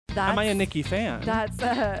Am I a Nikki fan? That's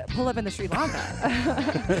pull up in the Sri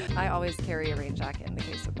Lanka. I always carry a rain jacket in the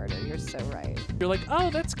case of murder. You're so right. You're like, oh,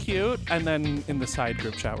 that's cute. And then in the side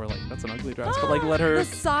group chat, we're like, that's an ugly dress. But like, let her. The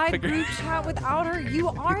side group chat without her, you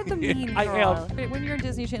are the mean girl. I am. When you're on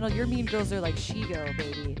Disney Channel, your mean girls are like She-Go,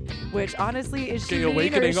 baby. Which honestly, is she Gay mean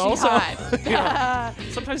awakening or is she also. hot? Yeah.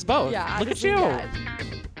 Sometimes both. Yeah, Look at honestly, you. yeah.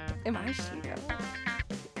 Am I She-Go?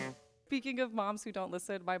 Speaking of moms who don't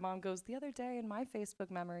listen, my mom goes, the other day in my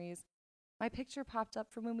Facebook memories, my picture popped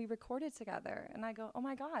up from when we recorded together. And I go, oh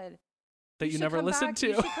my God. That you should never come listened back. to.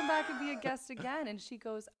 You should come back and be a guest again. And she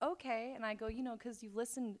goes, okay. And I go, because you've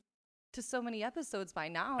listened to so many episodes by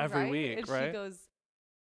now, Every right? week, and right? she goes,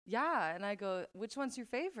 yeah. And I go, which one's your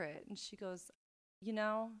favorite? And she goes, and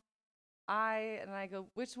I go,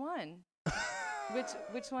 which one?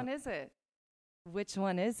 which one is it? Which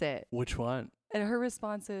one is it? Which one? And her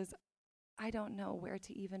response is, I don't know where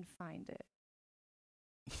to even find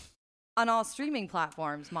it. On all streaming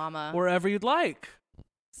platforms, mama. Wherever you'd like.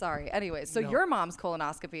 Sorry. Anyway, so No. your mom's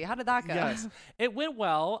colonoscopy, how did that go? Yes, it went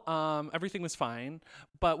well. Everything was fine.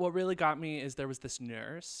 But what really got me is there was this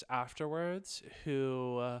nurse afterwards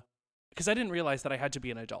who, because I didn't realize that I had to be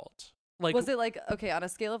an adult. Like, Was it like, okay, on a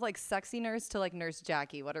scale of like sexy nurse to like Nurse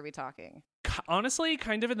Jackie, what are we talking? honestly,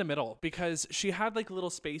 kind of in the middle, because she had like little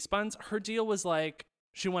space buns. Her deal was like,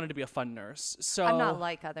 she wanted to be a fun nurse. So I'm not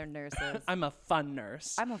like other nurses. I'm a fun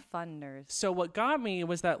nurse. I'm a fun nurse. So what got me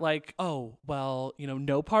was that like, oh, well,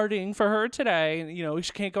 no partying for her today.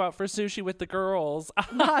 She can't go out for sushi with the girls.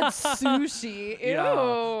 Not sushi. Ew. Yeah,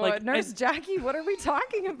 like, Nurse Jackie, what are we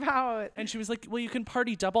talking about? And she was like, well, you can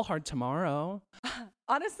party double hard tomorrow.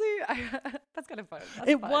 Honestly, that's kind of fun. That's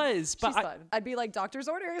It fun. was, but She's fun. I'd be like, doctor's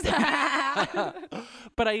orders.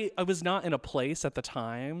 But I was not in a place at the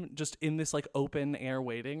time, just in this like open air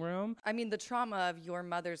waiting room. I mean, the trauma of your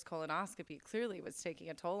mother's colonoscopy clearly was taking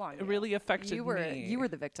a toll on you. It really affected me. me. You were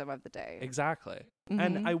the victim of the day. Exactly. Mhm.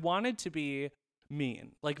 And I wanted to be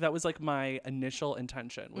mean. Like that was like my initial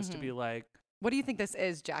intention was to be like, what do you think this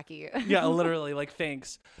is, Jackie? yeah, literally like,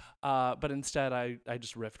 thanks. But instead I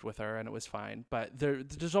just riffed with her and it was fine. But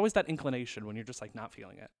there's always that inclination when you're just like not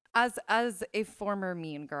feeling it. As a former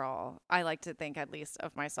mean girl, I like to think at least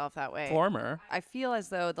of myself that way. Former. I feel as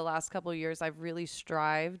though the last couple of years I've really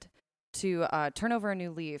strived to turn over a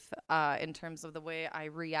new leaf in terms of the way I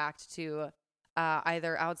react to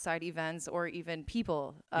either outside events or even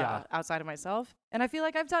people outside of myself. And I feel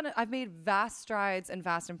like I've made vast strides and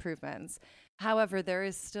vast improvements. However, there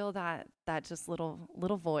is still that just little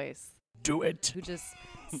voice. Do it. Who just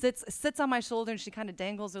sits on my shoulder and she kind of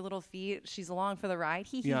dangles her little feet. She's along for the ride.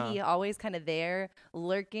 He, always kind of there,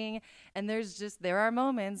 lurking. And there are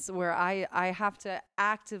moments where I have to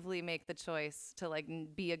actively make the choice to like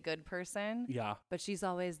be a good person. Yeah. But she's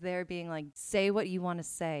always there being like, say what you want to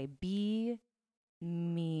say. Be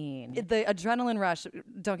mean. The adrenaline rush,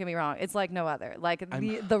 don't get me wrong, it's like no other. Like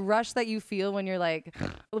the rush that you feel when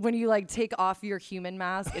you take off your human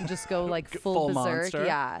mask and just go like full berserk. Monster.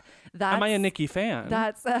 Yeah. Am I a Nikki fan?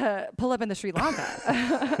 That's pull up in the Sri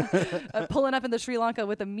Lanka. Pulling up in the Sri Lanka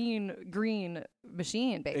with a mean green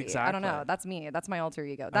machine, baby. Exactly. I don't know. That's me. That's my alter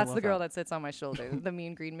ego. That's the girl that sits on my shoulder, the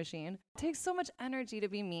mean green machine. It takes so much energy to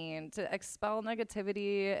be mean, to expel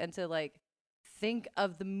negativity and to like think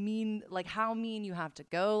of the mean, like how mean you have to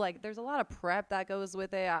go. Like there's a lot of prep that goes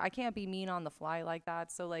with it. I can't be mean on the fly like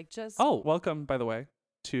that. So like just. Oh, welcome, by the way,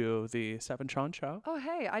 to the Seven Sean Show. Oh,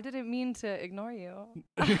 hey, I didn't mean to ignore you.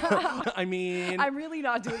 I mean, I'm really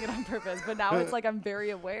not doing it on purpose, but now it's like I'm very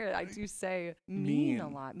aware. I do say mean a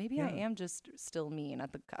lot. Maybe I am just still mean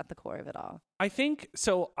at the core of it all. I think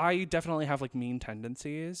so. I definitely have like mean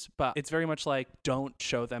tendencies, but it's very much like don't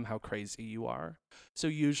show them how crazy you are. So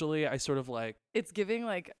usually I sort of like. It's giving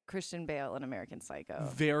like Christian Bale in American Psycho.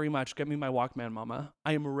 Very much. Get me my Walkman, mama.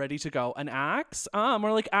 I am ready to go. An axe?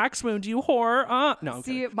 More like axe wound, you whore. No.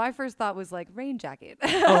 See, my first thought was like rain jacket.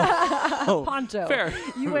 Oh, poncho. Fair.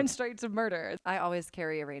 You went straight to murder. I always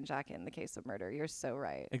carry a rain jacket in the case of murder. You're so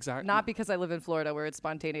right. Exactly. Not because I live in Florida where it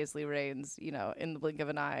spontaneously rains, in the blink of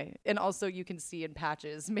an eye. And also you can see in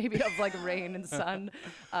patches maybe of like rain and sun.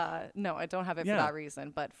 No, I don't have it for that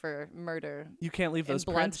reason, but for murder. You can't leave those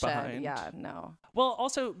prints behind. Yeah, no. Well,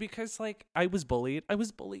 also because like I was bullied. Oh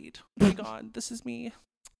my God, this is me.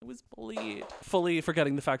 I was bullied. Fully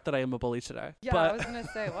forgetting the fact that I am a bully today. Yeah, I was going to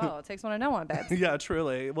say, well, it takes one to know one, babes. Yeah,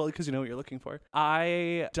 truly. Well, because you know what you're looking for.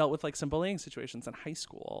 I dealt with like some bullying situations in high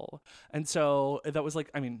school. And so that was like,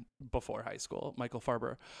 I mean, before high school, Michael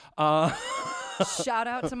Farber. Shout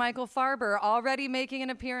out to Michael Farber, already making an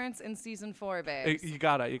appearance in season 4, babes. You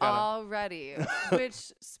got it. Already.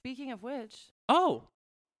 Which, speaking of which. Oh,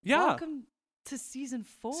 yeah. Welcome to season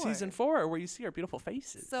 4. Season 4, where you see our beautiful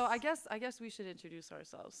faces. So I guess we should introduce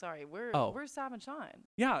ourselves. Sorry, we're Sam and Sean.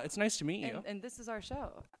 Yeah, it's nice to meet you. And this is our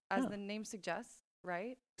show, as the name suggests,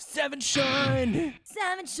 right? Sam and Sean.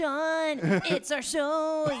 Sam and Sean, it's our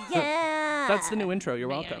show. Yeah. That's the new intro. You're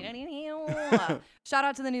welcome. Shout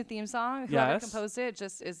out to the new theme song. Whoever Yes. composed it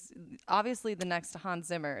just is obviously the next Hans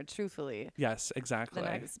Zimmer, truthfully. Yes, exactly. The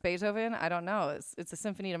next Beethoven, I don't know. It's a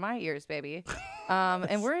symphony to my ears, baby.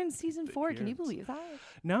 And we're in season 4. Can you believe that?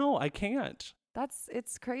 No, I can't.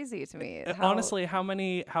 It's crazy to me. Honestly, how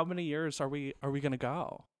many years are we gonna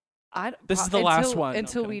go? This is the last one.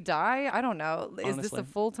 Until No, we die. I don't know. Is this a Honestly.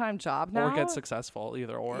 full-time job now? Or get successful,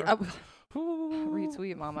 either or. Yeah,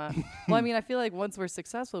 retweet, mama. Well, I mean, I feel like once we're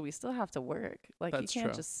successful, we still have to work. Like, That's you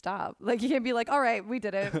can't true. just stop. Like, you can't be like, all right, we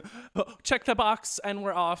did it. Check the box and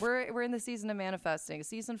we're off. We're in the season of manifesting.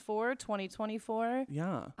 Season 4, 2024.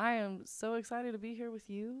 Yeah, I am so excited to be here with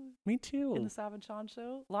you me too. in the Sav and Sean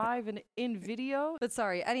show, live and in video. But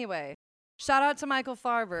sorry, anyway. Shout out to Michael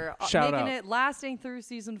Farber, Shout making out. it lasting through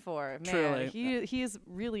season 4. Man, Truly. he is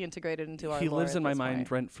really integrated into our He lore lives at in my this mind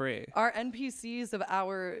point. rent free. Our NPCs of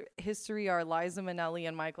our history are Liza Minnelli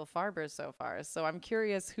and Michael Farber so far. So I'm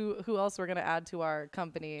curious who else we're going to add to our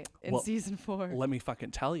company in Well, season 4. Let me fucking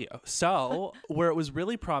tell you. So, where it was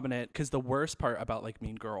really prominent, because the worst part about like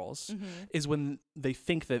Mean Girls is when they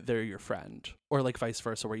think that they're your friend, or like vice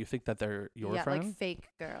versa, where you think that they're your friend. Like fake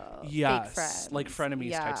girl. Yes, fake friends. like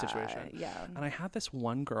frenemies type Yeah, situation. Yeah. And I had this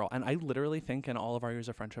one girl, and I literally think in all of our years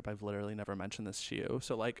of friendship, I've literally never mentioned this to you.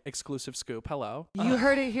 So, like, exclusive scoop. Hello. You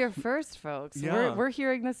heard it here first, folks. Yeah. We're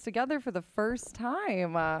hearing this together for the first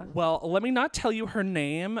time. Well, let me not tell you her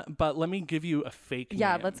name, but let me give you a fake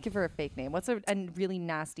Yeah, name. let's give her a fake name. What's a really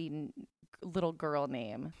nasty little girl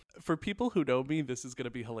name? For people who know me, this is going to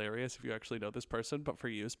be hilarious if you actually know this person, but for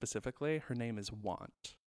you specifically, her name is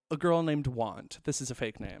Want. A girl named Want. This is a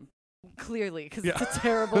fake name. Clearly, because Yeah. it's a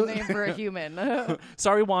terrible name for a human.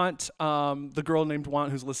 Sorry, Want. The girl named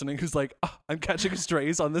Want who's listening, who's like, I'm catching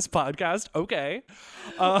strays on this podcast. Okay.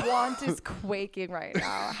 Want is quaking right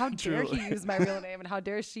now. How dare Truly. he use my real name, and how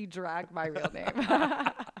dare she drag my real name?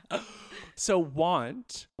 So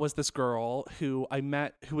Want was this girl who I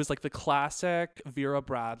met who was like the classic Vera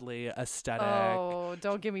Bradley aesthetic. Oh,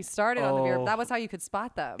 don't get me started on the Vera. Oh. That was how you could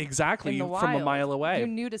spot them. Exactly, in the from a wild. mile away. You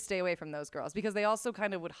knew to stay away from those girls because they also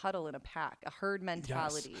kind of would huddle in a pack, a herd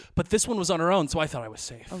mentality. But this one was on her own, so I thought I was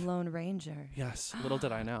safe. A lone ranger. Yes, little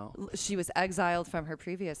did I know. She was exiled from her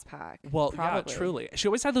previous pack. Well, probably. yeah, truly. She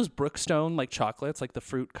always had those Brookstone like chocolates, like the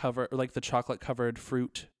fruit cover, or like the chocolate covered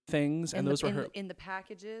fruit things, and those were her. In the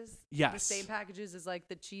packages. Yes. The same packages as like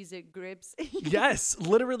the Cheez-It Grips. Yes,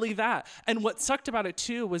 literally that. And what sucked about it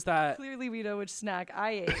too was that. Clearly, we know which snack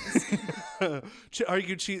I ate. Are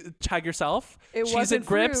you tag yourself? It Cheez-It wasn't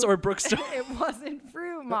Grips fruit. or Brookstone? It wasn't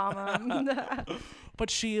fruit, Mama. But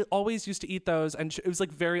she always used to eat those, and it was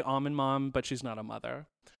like very almond mom, but she's not a mother.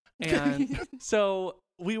 And so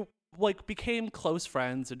we like became close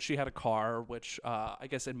friends, and she had a car, which I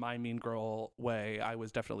guess in my mean girl way, I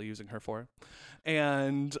was definitely using her for.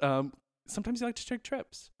 And sometimes you like to take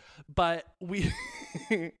trips, but we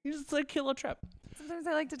you just like a little trip. Sometimes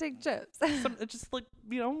I like to take chips. Just like,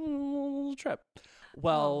 you know, a little trip.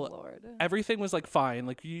 Well, oh, Lord. everything was like fine.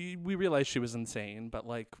 Like we realized she was insane, but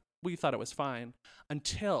like we thought it was fine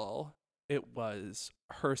until it was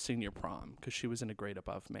her senior prom, because she was in a grade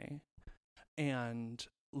above me. And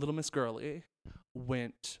little Miss Girly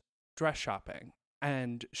went dress shopping,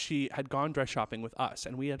 and she had gone dress shopping with us,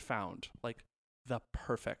 and we had found like the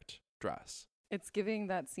perfect dress. It's giving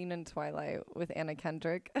that scene in Twilight with Anna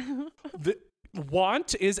Kendrick. The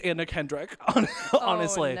Want is Anna Kendrick,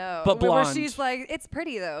 honestly, Oh, no. but blonde. Where she's like, it's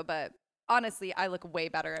pretty though, but honestly, I look way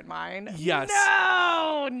better in mine. Yes.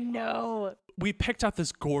 No. We picked out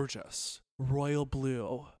this gorgeous royal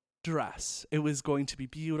blue dress. It was going to be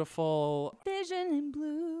beautiful. Vision in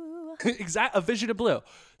blue. A vision of blue.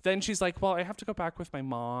 Then she's like, well, I have to go back with my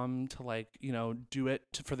mom to like, you know, do it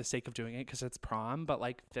for the sake of doing it because it's prom, but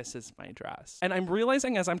like, this is my dress. And I'm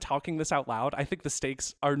realizing as I'm talking this out loud, I think the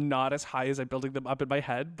stakes are not as high as I'm building them up in my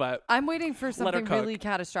head, but I'm waiting for Let her something cook. really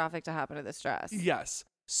catastrophic to happen to this dress. yes.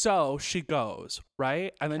 So she goes,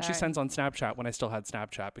 right? And then she Okay. sends on Snapchat when I still had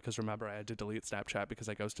Snapchat, because remember, I had to delete Snapchat because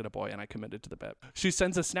I ghosted a boy and I committed to the bit. She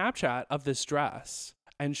sends a Snapchat of this dress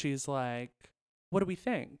and she's like, what do we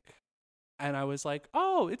think? And I was like,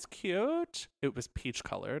 oh, it's cute. It was peach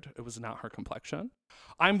colored. It was not her complexion.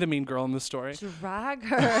 I'm the mean girl in the story. Drag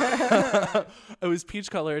her. It was peach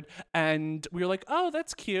colored. And we were like, oh,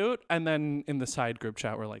 that's cute. And then in the side group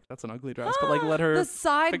chat, we're like, that's an ugly dress. But like, let her. The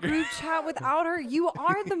side figure- group chat without her. You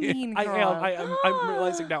are the mean girl. I am. I'm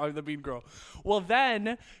realizing now I'm the mean girl. Well,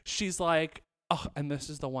 then she's like, oh, and this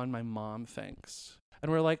is the one my mom thinks.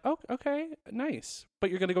 And we're like, oh, okay, nice. But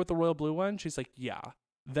you're going to go with the royal blue one? She's like, yeah.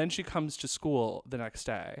 Then she comes to school the next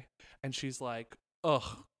day and she's like,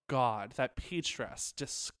 ugh, God, that peach dress,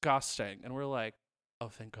 disgusting. And we're like, oh,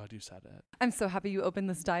 thank God you said it. I'm so happy you opened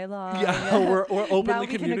this dialogue. Yeah, we're openly now we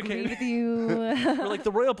communicating. Can agree with you. We're like,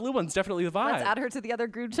 the royal blue one's definitely the vibe. Let's add her to the other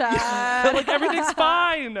group chat. Like, everything's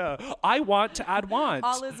fine. I want to add want.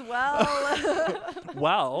 All is well.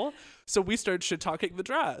 Well, so we started shit talking the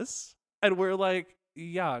dress. And we're like,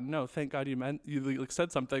 yeah, no, thank God you like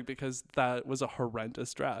said something because that was a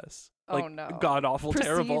horrendous dress. Like, oh no. God awful,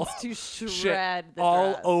 terrible. Proceeds to Shit shred the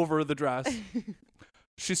all dress. over the dress.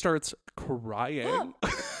 She starts crying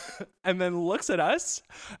and then looks at us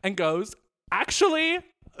and goes, actually,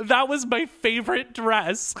 that was my favorite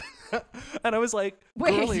dress. And I was like,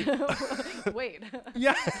 Wait. girly. Wait.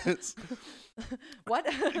 Yes. What?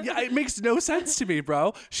 Yeah, it makes no sense to me,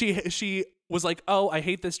 bro. She was like, oh, I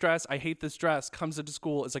hate this dress. I hate this dress. Comes into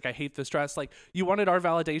school. Is like, I hate this dress. Like, you wanted our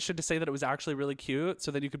validation to say that it was actually really cute.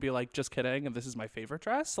 So then you could be like, just kidding. And this is my favorite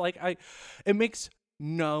dress. Like, it makes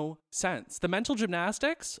no sense. The mental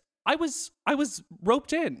gymnastics, I was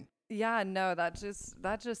roped in. Yeah, no, that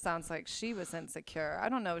just sounds like she was insecure. I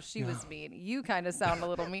don't know if she was mean. You kind of sound a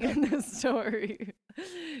little mean in this story.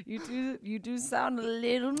 You do sound a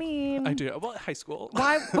little mean. I do. Well, high school.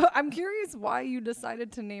 Why? I'm curious why you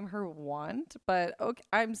decided to name her Want, but okay,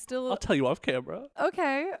 I'm still I'll tell you off camera.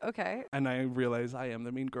 okay. And I realize I am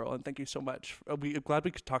the mean girl. And thank you so much. I'm glad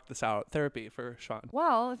we could talk this out. Therapy for Sean.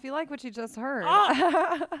 Well, if you like what you just heard.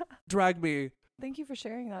 Drag me. Thank you for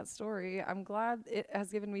sharing that story. I'm glad it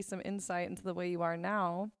has given me some insight into the way you are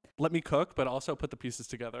now. Let me cook, but also put the pieces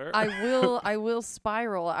together. I will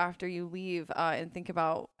spiral after you leave and think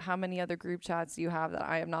about how many other group chats you have that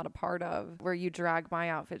I am not a part of where you drag my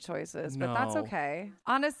outfit choices, but that's No. okay.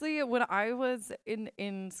 Honestly, when I was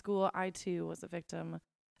in school, I too was a victim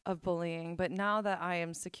of bullying, but now that I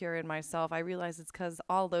am secure in myself, I realize it's because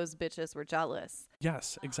all those bitches were jealous.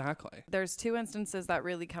 Yes, exactly. There's two instances that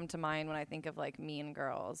really come to mind when I think of like mean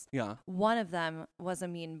girls. Yeah, One of them was a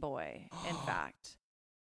mean boy, in fact.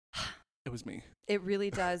 it was me. It really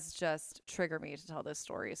does just trigger me to tell this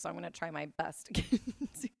story, so I'm going to try my best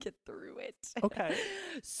to get through it. Okay.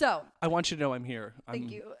 So, I want you to know I'm here.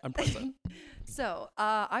 thank you. I'm present. So,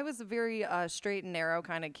 I was a very straight and narrow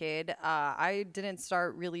kind of kid. I didn't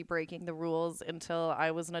start really breaking the rules until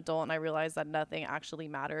I was an adult and I realized that nothing actually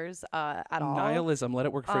matters at all. Nihilism. Let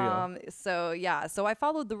it work for you. So I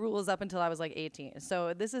followed the rules up until I was like 18.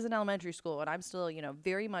 So this is an elementary school and I'm still,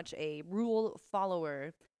 very much a rule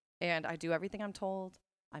follower and I do everything I'm told.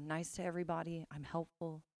 I'm nice to everybody. I'm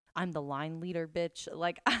helpful. I'm the line leader, bitch.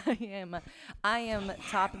 Like I am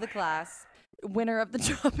top of the class. Winner of the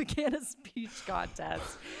Tropicana speech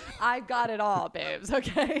contest. I've got it all, babes,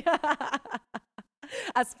 okay?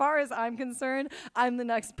 As far as I'm concerned, I'm the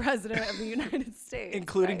next president of the United States.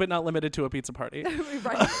 Including right? but not limited to a pizza party.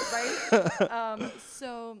 right.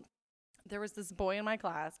 So there was this boy in my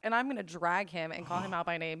class, and I'm going to drag him and call him out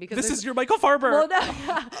by name because This is your Michael Farber.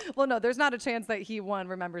 Well, no, there's not a chance that he, one,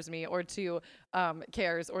 remembers me, or two,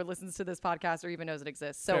 cares or listens to this podcast or even knows it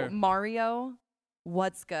exists. So Fair. Mario,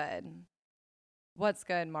 what's good? What's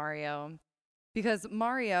good, Mario? Because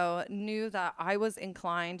Mario knew that I was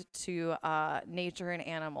inclined to nature and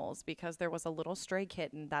animals because there was a little stray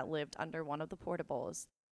kitten that lived under one of the portables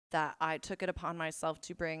that I took it upon myself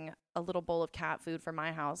to bring a little bowl of cat food from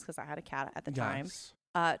my house because I had a cat at the time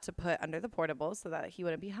to put under the portable so that he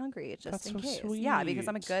wouldn't be hungry just in case. Yeah, because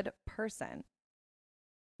I'm a good person.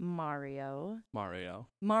 Mario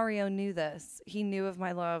knew this. He knew of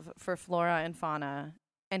my love for flora and fauna,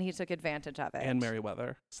 and he took advantage of it. And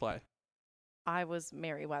Merriweather. Slay. I was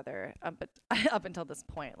Merriweather up until this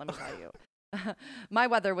point, let me tell you. My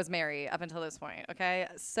weather was merry up until this point, okay?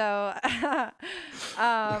 So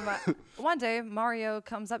one day, Mario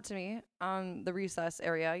comes up to me on the recess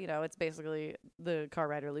area. It's basically the car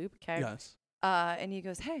rider loop, okay? Yes. And he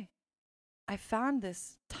goes, hey, I found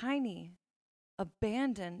this tiny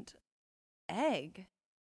abandoned egg.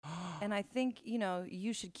 And I think,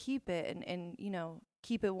 you should keep it and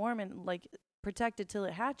keep it warm and like protect it till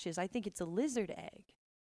it hatches. I think it's a lizard egg.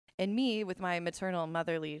 And me, with my maternal,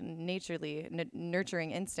 motherly,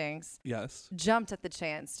 nurturing instincts, Yes. jumped at the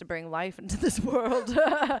chance to bring life into this world.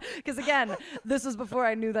 Because again, this was before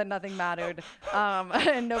I knew that nothing mattered,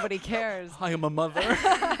 and nobody cares. I am a mother.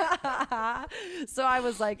 So I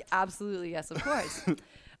was like, absolutely, yes, of course.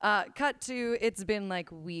 Cut to, it's been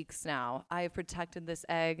like weeks now. I've protected this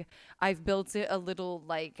egg. I've built it a little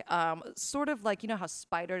like, sort of like, you know how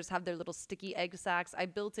spiders have their little sticky egg sacs? I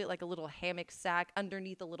built it like a little hammock sack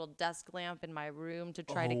underneath a little desk lamp in my room to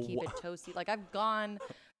try to keep it toasty. Like I've done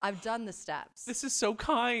the steps. This is so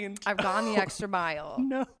kind. I've gone the extra mile.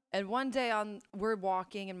 No. And one day we're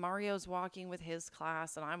walking and Mario's walking with his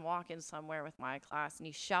class and I'm walking somewhere with my class and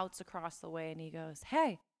he shouts across the way and he goes,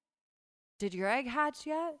 "Hey, did your egg hatch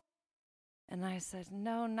yet?" And I said,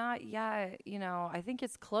 "No, not yet. You know, I think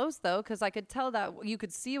it's close though, because I could tell that you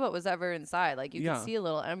could see what was ever inside. Like you could see a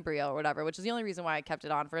little embryo or whatever, which is the only reason why I kept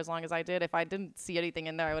it on for as long as I did. If I didn't see anything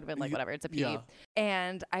in there, I would have been like, whatever, it's a pea." Yeah.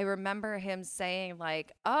 And I remember him saying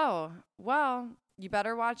like, "Oh, well, you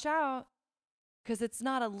better watch out, because it's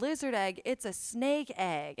not a lizard egg, it's a snake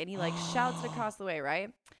egg." And he like shouts it across the way,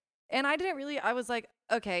 right? And I was like,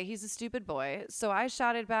 okay, he's a stupid boy. So I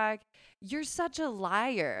shouted back, "You're such a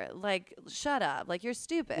liar. Like, shut up. Like, you're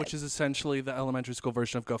stupid." Which is essentially the elementary school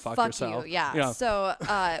version of go fuck yourself. You. Yeah. So,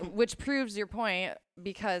 which proves your point,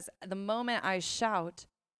 because the moment I shout,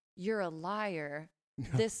 "You're a liar,"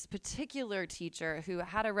 this particular teacher who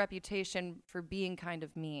had a reputation for being kind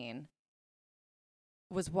of mean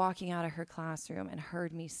was walking out of her classroom and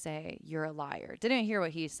heard me say, "You're a liar." Didn't hear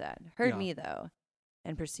what he said. Heard me though.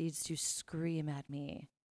 And proceeds to scream at me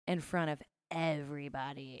in front of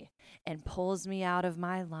everybody and pulls me out of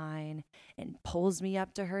my line and pulls me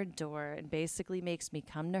up to her door and basically makes me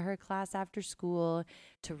come to her class after school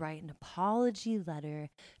to write an apology letter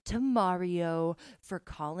to Mario for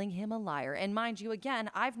calling him a liar. And mind you, again,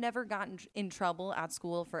 I've never gotten in trouble at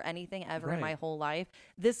school for anything ever in my whole life.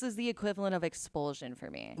 This is the equivalent of expulsion for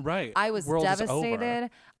me. Right. I was devastated.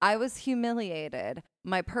 I was humiliated.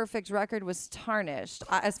 My perfect record was tarnished.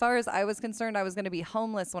 As far as I was concerned, I was going to be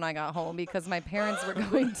homeless when I got home because my parents were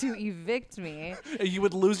going to evict me. You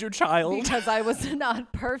would lose your child. Because I was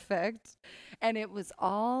not perfect. And it was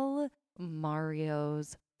all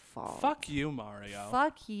Mario's fault. Fuck you, Mario.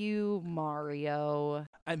 Fuck you, Mario.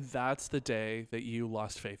 And that's the day that you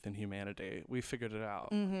lost faith in humanity. We figured it out.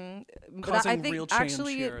 Mm-hmm. But I think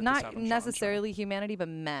actually not necessarily humanity, but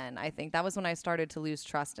men. I think that was when I started to lose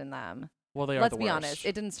trust in them. Well, they are Let's the be worst. honest.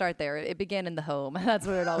 It didn't start there. It began in the home. That's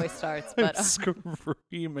where it always starts. But I'm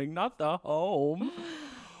screaming, not the home.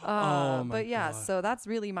 Oh my but yeah, God. so that's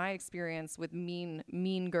really my experience with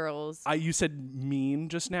mean girls. You said mean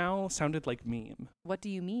just now. Sounded like meme. What do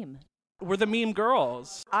you meme? We're the meme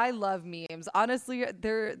girls. I love memes. Honestly,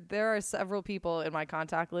 there are several people in my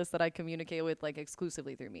contact list that I communicate with like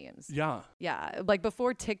exclusively through memes. Yeah. Yeah. Like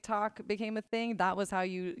before TikTok became a thing, that was how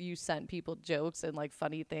you sent people jokes and like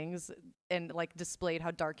funny things and like displayed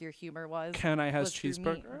how dark your humor was. Can I has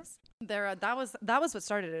cheeseburger? That was what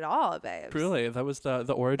started it all, babes. Really? That was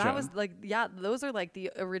the origin. That was like, yeah, those are like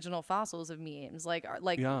the original fossils of memes. Like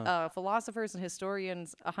philosophers and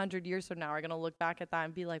historians 100 years from now are going to look back at that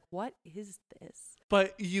and be like, what is this?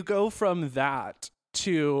 But you go from that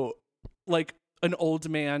to like an old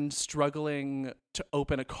man struggling to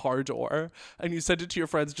open a car door, and you send it to your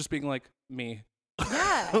friends just being like, me.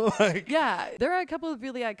 Yeah. Yeah. There are a couple of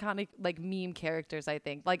really iconic like meme characters, I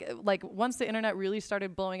think. Like once the internet really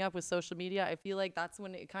started blowing up with social media, I feel like that's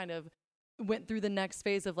when it kind of went through the next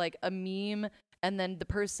phase of like a meme, and then the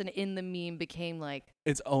person in the meme became like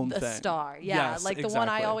its own thing. Star. Yeah. Yes, like the one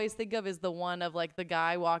I always think of is the one of like the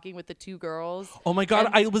guy walking with the two girls. Oh my God,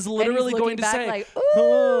 I was literally going to say like,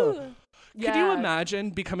 ooh. Could you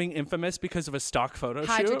imagine becoming infamous because of a stock photo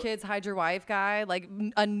hide shoot? Your kids, hide your wife guy, like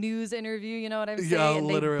a news interview, you know what I'm saying? Yeah, and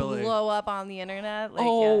literally. They blow up on the internet.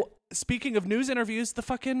 Like, speaking of news interviews, the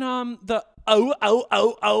fucking the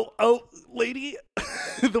lady,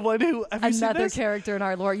 the one who have you seen this? Character in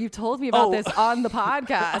our lore. You told me about this on the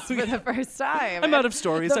podcast for the first time. I'm out of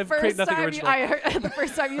stories. I've created nothing original. I heard the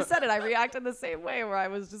first time you said it, I reacted the same way, where I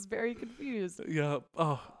was just very confused. Yeah.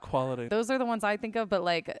 Oh, quality. Those are the ones I think of, but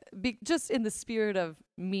like, just in the spirit of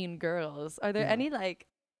Mean Girls, are there any like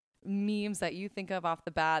memes that you think of off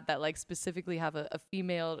the bat that like specifically have a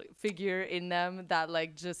female figure in them that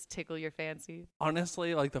like just tickle your fancy?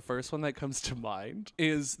 Honestly, like the first one that comes to mind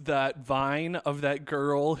is that Vine of that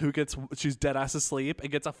girl who she's dead ass asleep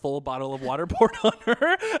and gets a full bottle of water poured on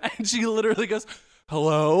her, and she literally goes,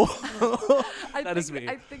 "Hello." That is me.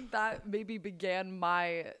 I think that maybe began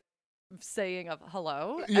my saying of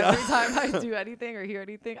hello Yeah. every time I do anything or hear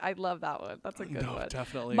anything. I love that one. That's a good No, one.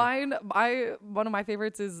 definitely. One of my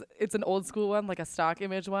favorites is it's an old school one, like a stock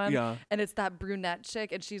image one. Yeah. And it's that brunette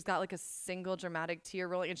chick, and she's got like a single dramatic tear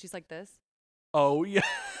rolling, and she's like this. Oh yeah.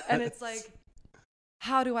 And it's like,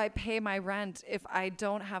 how do I pay my rent if I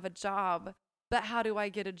don't have a job? But how do I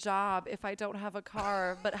get a job if I don't have a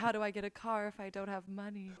car? But how do I get a car if I don't have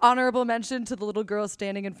money? Honorable mention to the little girl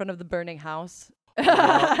standing in front of the burning house.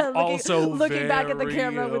 looking back at the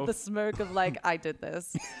camera with the smirk of like, I did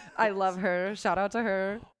this. I love her. Shout out to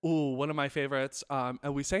her. Ooh, one of my favorites.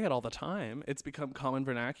 And we say it all the time. It's become common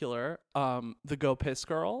vernacular. The Go Piss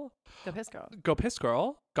Girl. Go Piss Girl. Go Piss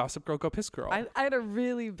Girl. Gossip Girl. Go Piss Girl. I had a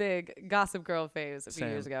really big Gossip Girl phase a few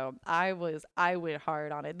years ago. I went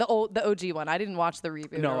hard on it. The OG one. I didn't watch the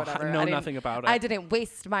reboot or whatever. Nothing about it. I didn't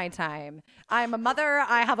waste my time. I'm a mother.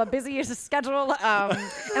 I have a busy schedule. And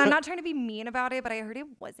I'm not trying to be mean about it, but I heard it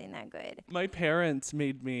wasn't that good. My parents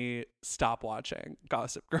made me stop watching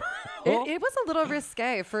Gossip Girl. It was a little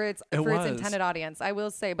risque for its intended audience, I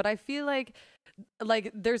will say. But I feel like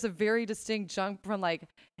there's a very distinct jump from like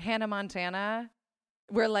Hannah Montana,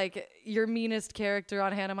 where like your meanest character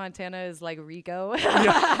on Hannah Montana is like Rico.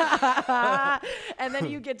 Yeah. And then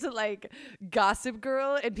you get to like Gossip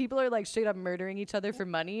Girl, and people are like straight up murdering each other for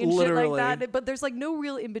money and Literally. shit like that. But there's like no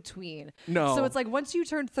real in between. No. So it's like once you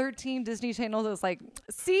turn 13, Disney Channel is like,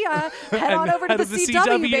 see ya, head on over to the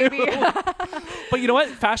CW, baby. But you know what?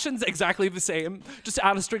 Fashion's exactly the same. Just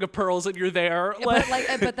add a string of pearls and you're there.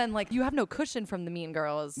 But then like you have no cushion from the mean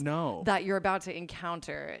girls. No. That you're about to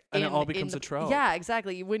encounter. And it all becomes a trope. Yeah,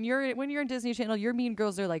 exactly. When you're in Disney Channel, your mean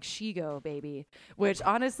girls are like She-Go, baby. Which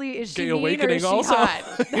honestly, is she Gay mean Awakening or is she also.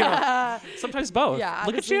 hot? Yeah. Sometimes both. Yeah,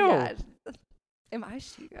 Look honestly, at you. yeah. Am I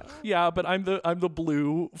She-Go? Yeah, but I'm the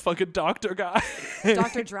blue fucking doctor guy.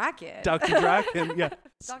 Dr. Draken. Dr. Draken, yeah.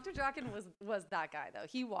 Dr. Draken was that guy though.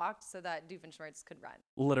 He walked so that Doofenshmirtz could run.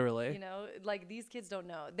 Literally. You know, like these kids don't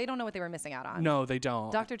know. They don't know what they were missing out on. No, they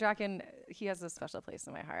don't. Dr. Draken, he has a special place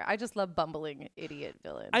in my heart. I just love bumbling idiot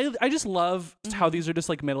villains. I just love how these are just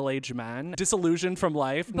like middle-aged men, disillusioned from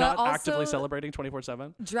life, But not also, actively celebrating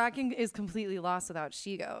 24/7. Draken is completely lost without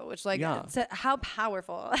She-Go, which like Yeah. how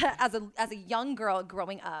powerful as a young girl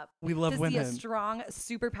growing up. We love to women. see a strong,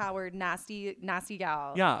 super-powered, nasty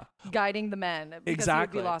gal. Yeah. Guiding the men because Exactly.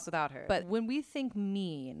 he would be lost without her. But when we think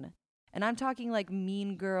mean, and I'm talking like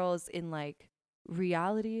mean girls in like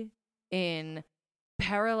reality, in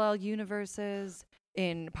parallel universes,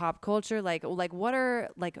 in pop culture, like what are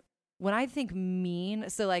like when I think mean,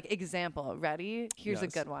 so like example, ready? Here's a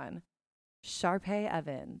Yes. good one. Sharpay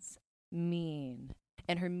Evans, mean.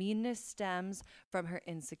 And her meanness stems from her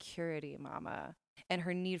insecurity, mama, and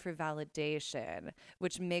her need for validation,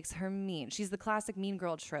 which makes her mean. She's the classic mean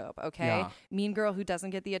girl trope, okay? Yeah. Mean girl who doesn't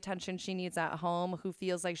get the attention she needs at home, who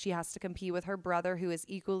feels like she has to compete with her brother, who is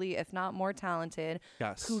equally, if not more talented,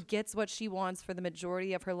 Yes. who gets what she wants for the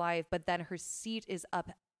majority of her life, but then her seat is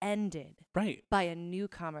upended Right. by a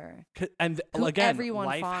newcomer. And who again, everyone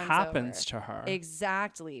life fawns happens over. to her.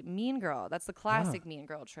 Exactly. Mean girl. That's the classic mean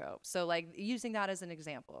girl trope. So like using that as an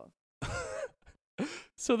example.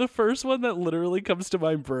 So the first one that literally comes to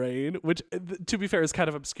my brain, which to be fair is kind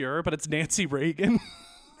of obscure, but it's Nancy Reagan.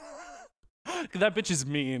 That bitch is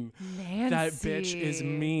mean. Nancy. That bitch is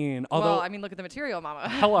mean. Although, well, I mean, look at the material, mama.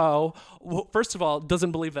 hello. Well, first of all,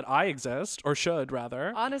 doesn't believe that I exist, or should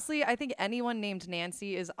rather. Honestly, I think anyone named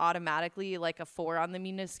Nancy is automatically like a 4 on the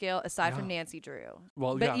meanness scale, aside from Nancy Drew.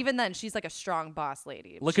 Well, but yeah. even then, she's like a strong boss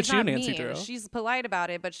lady. Look She's at you, not Nancy mean. Drew. She's polite about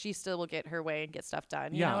it, but she still will get her way and get stuff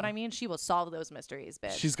done. You Yeah. know what I mean? She will solve those mysteries,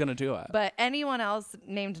 bitch. She's gonna do it. But anyone else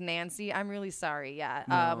named Nancy, I'm really sorry. Yeah.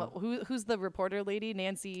 No. Who's the reporter lady?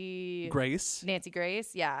 Nancy Grace? Nancy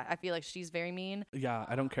Grace. Yeah, I feel like she's very mean. Yeah,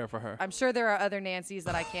 I don't care for her. I'm sure there are other Nancys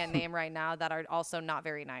that I can't name right now that are also not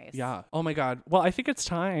very nice. Yeah. Oh my God. Well, I think it's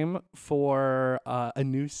time for a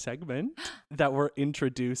new segment that we're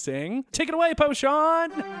introducing. Take it away, Potion.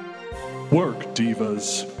 Work,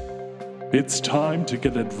 divas. It's time to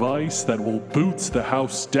get advice that will boots the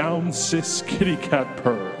house down, sis kitty cat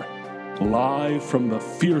purr. Live from the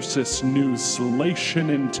fiercest news slation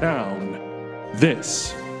in town,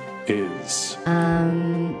 this is...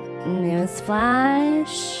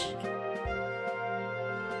 Newsflash.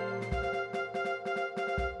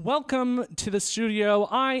 Welcome to the studio.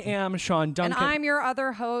 I am Sean And Duncan. I'm your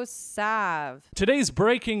other host, Sav. Today's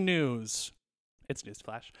breaking news. It's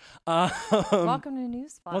Newsflash. Welcome to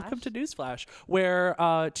Newsflash. Welcome to Newsflash,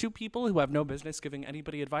 where two people who have no business giving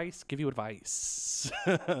anybody advice give you advice.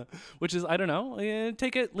 Which is, I don't know,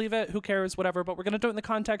 take it, leave it, who cares, whatever. But we're going to do it in the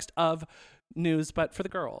context of news, but for the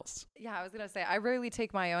girls. Yeah, I was gonna say I rarely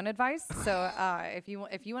take my own advice, so if you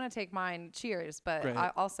want to take mine, cheers. But Great.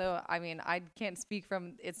 I mean, I can't speak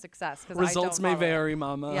from its success because Results I don't may follow it. vary,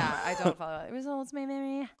 mama. Yeah, I don't follow it. Results may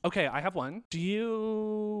vary. Okay, I have one. Do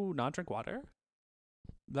you not drink water?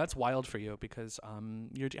 That's wild for you because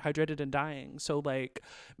you're dehydrated and dying. So like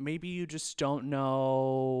maybe you just don't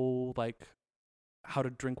know like how to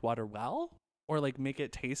drink water well or like make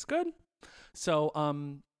it taste good. So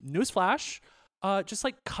newsflash, just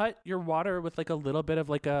like cut your water with like a little bit of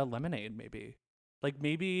like a lemonade maybe. Like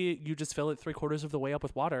maybe you just fill it 3/4 of the way up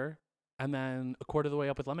with water and then 1/4 of the way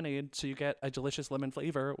up with lemonade so you get a delicious lemon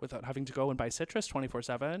flavor without having to go and buy citrus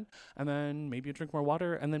 24/7. And then maybe you drink more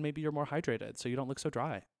water and then maybe you're more hydrated so you don't look so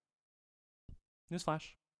dry.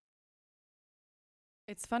 Newsflash.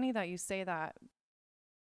 It's funny that you say that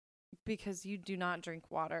because you do not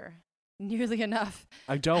drink water nearly enough.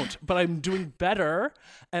 I don't, but I'm doing better.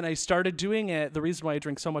 And I started doing it. The reason why I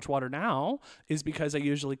drink so much water now is because I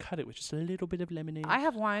usually cut it with just a little bit of lemonade. I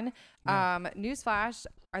have one. Yeah. Newsflash: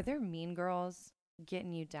 are there mean girls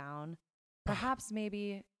getting you down? Perhaps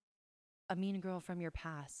maybe a mean girl from your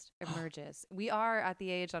past emerges. We are at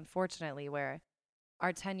the age, unfortunately, where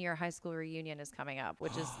our 10-year high school reunion is coming up,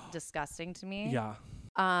 which is disgusting to me. Yeah.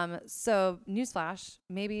 So newsflash: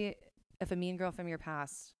 maybe if a mean girl from your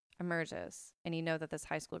past emerges and you know that this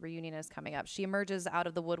high school reunion is coming up, she emerges out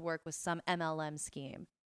of the woodwork with some MLM scheme.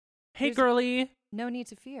 Hey, Here's- girly. No need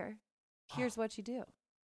to fear. Here's what you do.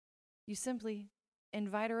 You simply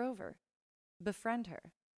invite her over, befriend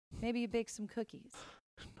her. Maybe you bake some cookies.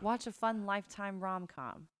 Watch a fun Lifetime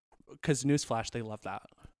rom-com. Because newsflash, they love that.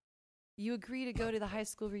 You agree to go to the high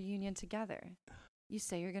school reunion together. You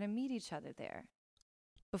say you're going to meet each other there.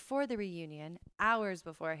 Before the reunion, hours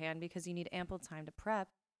beforehand, because you need ample time to prep,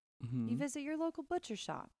 you visit your local butcher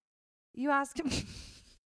shop. You ask him.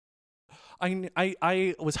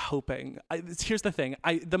 I was hoping. Here's the thing.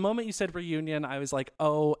 The moment you said reunion, I was like,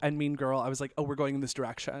 oh, and mean girl. I was like, oh, we're going in this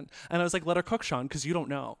direction. And I was like, let her cook, Sean, because you don't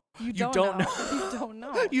know. You don't know. You don't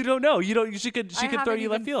know. You don't know. You don't. She could throw you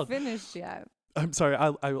left field. Finished yet. I'm sorry.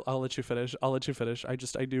 I'll let you finish. I'll let you finish.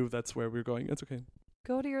 I knew that's where we were going. It's okay.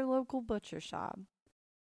 Go to your local butcher shop.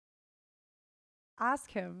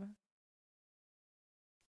 Ask him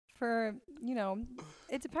for,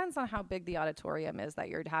 it depends on how big the auditorium is that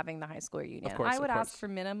you're having the high school reunion. Of course, I would of ask course. for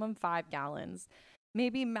minimum 5 gallons,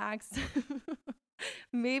 maybe max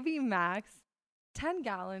 10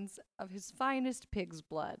 gallons of his finest pig's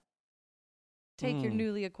blood. Take your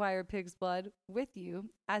newly acquired pig's blood with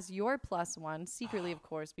you as your +1, secretly, of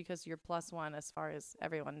course, because your +1, as far as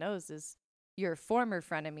everyone knows, is your former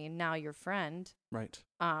frenemy, now your friend. Right.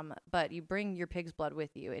 But you bring your pig's blood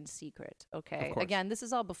with you in secret, okay? Of course. Again, this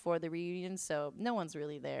is all before the reunion, so no one's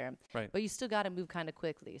really there. Right. But you still got to move kind of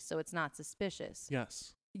quickly, so it's not suspicious.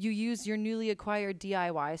 Yes. You use your newly acquired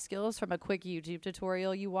DIY skills from a quick YouTube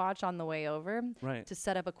tutorial you watch on the way over Right. to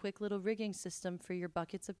set up a quick little rigging system for your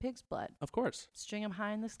buckets of pig's blood. Of course. String them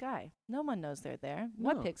high in the sky. No one knows they're there.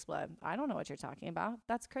 What No. pig's blood? I don't know what you're talking about.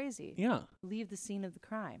 That's crazy. Yeah. Leave the scene of the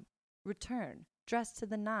crime. Return, dressed to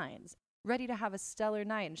the nines, ready to have a stellar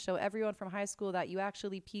night and show everyone from high school that you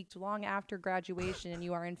actually peaked long after graduation and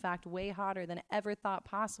you are in fact way hotter than ever thought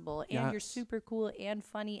possible and you're Yes. super cool and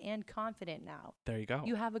funny and confident now. There you go.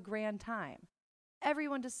 You have a grand time.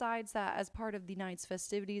 Everyone decides that as part of the night's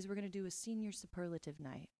festivities, we're going to do a senior superlative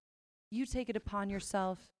night. You take it upon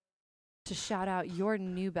yourself to shout out your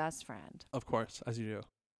new best friend, Of course, as you do.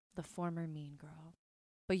 the former mean girl.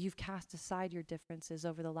 But you've cast aside your differences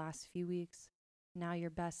over the last few weeks. Now you're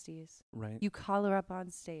besties. Right. You call her up on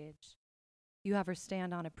stage. You have her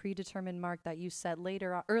stand on a predetermined mark that you set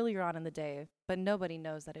earlier on in the day, but nobody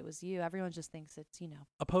knows that it was you. Everyone just thinks it's,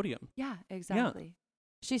 A podium. Yeah, exactly.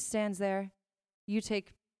 She stands there. You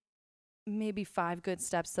take maybe 5 good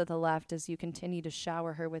steps to the left as you continue to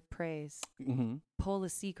shower her with praise. Mm-hmm. Pull a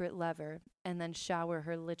secret lever and then shower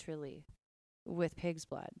her literally with pig's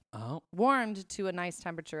blood. Oh. Warmed to a nice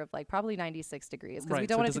temperature of like probably 96 degrees because we Right,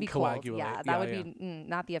 don't so it want it to doesn't be cold. coagulate. Yeah, that Yeah, would yeah. be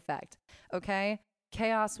not the effect. Okay?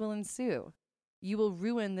 Chaos will ensue. You will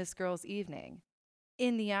ruin this girl's evening.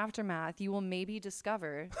 In the aftermath, you will maybe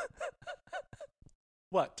discover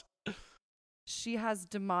What? she has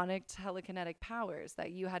demonic telekinetic powers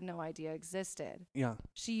that you had no idea existed. Yeah.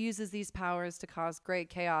 She uses these powers to cause great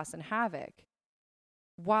chaos and havoc.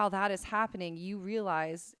 While that is happening, you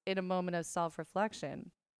realize in a moment of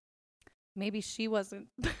self-reflection, maybe she wasn't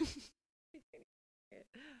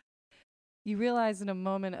you realize in a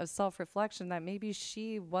moment of self-reflection that maybe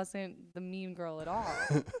she wasn't the mean girl at all.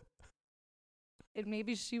 And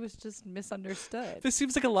maybe she was just misunderstood. This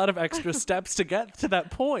seems like a lot of extra steps to get to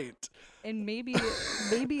that point. And maybe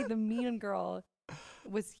the mean girl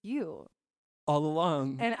was you. All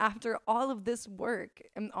along. And after all of this work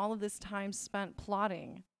and all of this time spent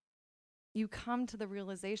plotting, you come to the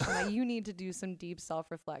realization that you need to do some deep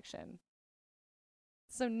self-reflection.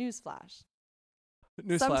 So newsflash.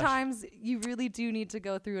 Sometimes you really do need to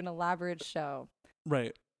go through an elaborate show.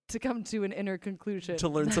 Right. To come to an inner conclusion. To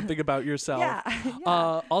learn something about yourself.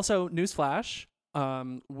 Yeah. Also, newsflash.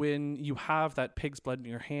 When you have that pig's blood in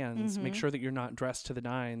your hands, make sure that you're not dressed to the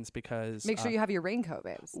nines, because make sure you have your raincoat,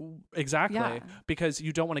 babes. Exactly. Yeah. Because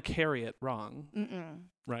you don't want to carry it wrong.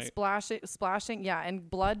 Right. Splashing. Yeah. And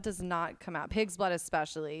blood does not come out. Pig's blood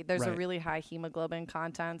especially. There's a Right. really high hemoglobin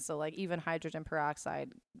content. So like even hydrogen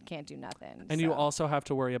peroxide can't do nothing. And you also have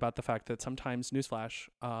to worry about the fact that sometimes, newsflash,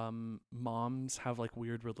 moms have like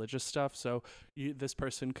weird religious stuff. So this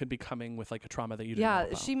person could be coming with like a trauma that you didn't know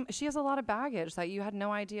about. She has a lot of baggage that you had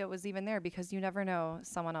no idea was even there, because you never know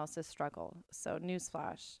someone else's struggle. So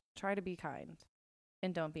newsflash, try to be kind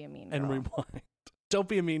and don't be a mean girl. And rewind. Don't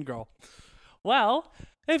be a mean girl. Well,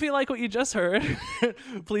 if you like what you just heard,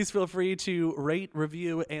 please feel free to rate,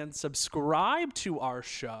 review, and subscribe to our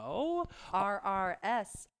show.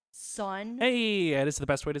 RRS, son. Hey, it is the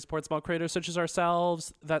best way to support small creators such as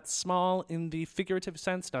ourselves. That's small in the figurative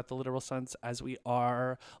sense, not the literal sense, as we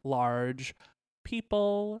are large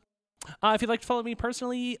people. If you'd like to follow me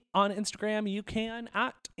personally on Instagram, you can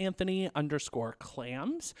at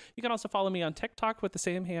Anthony_clams. You can also follow me on TikTok with the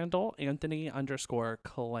same handle,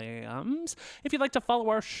 Anthony_clams. If you'd like to follow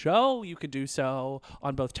our show, you could do so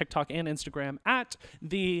on both TikTok and Instagram at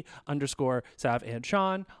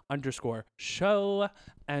 _Sav_and_Sean_show.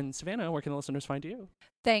 And Savannah, where can the listeners find you?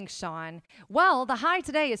 Thanks, Sean. Well, the high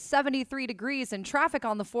today is 73 degrees and traffic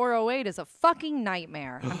on the 408 is a fucking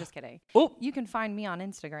nightmare. I'm just kidding. Oh. You can find me on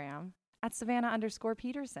Instagram at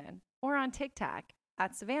Savannah_Peterson, or on TikTok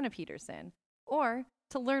at Savannah Peterson. Or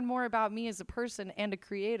to learn more about me as a person and a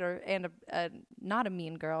creator and not a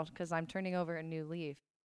mean girl, because I'm turning over a new leaf,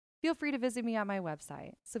 feel free to visit me at my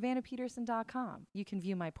website, SavannahPeterson.com. You can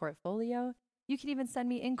view my portfolio. You can even send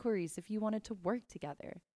me inquiries if you wanted to work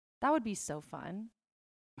together. That would be so fun.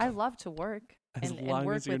 I love to work and work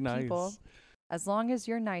with people. As long as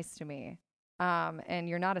you're nice to me. And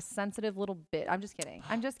you're not a sensitive little bit. I'm just kidding.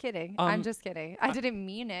 I'm just kidding. I didn't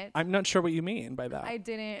mean it. I'm not sure what you mean by that. I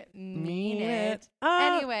didn't mean it.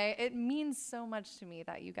 Anyway, it means so much to me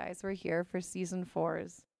that you guys were here for season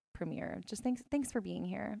 4's premiere. Just thanks for being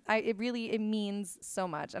here. It means so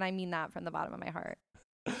much. And I mean that from the bottom of my heart.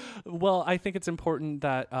 Well, I think it's important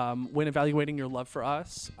that when evaluating your love for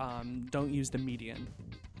us, don't use the median.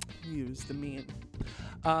 Use the mean.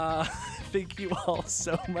 Thank you all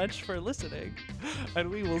so much for listening.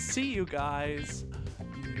 And we will see you guys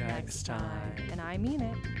next time. And I mean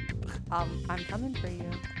it. I'm coming for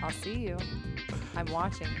you. I'll see you. I'm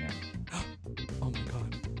watching you. Oh my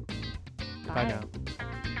God. Bye. Bye now.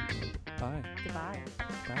 Bye. Goodbye.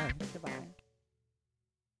 Bye. Goodbye.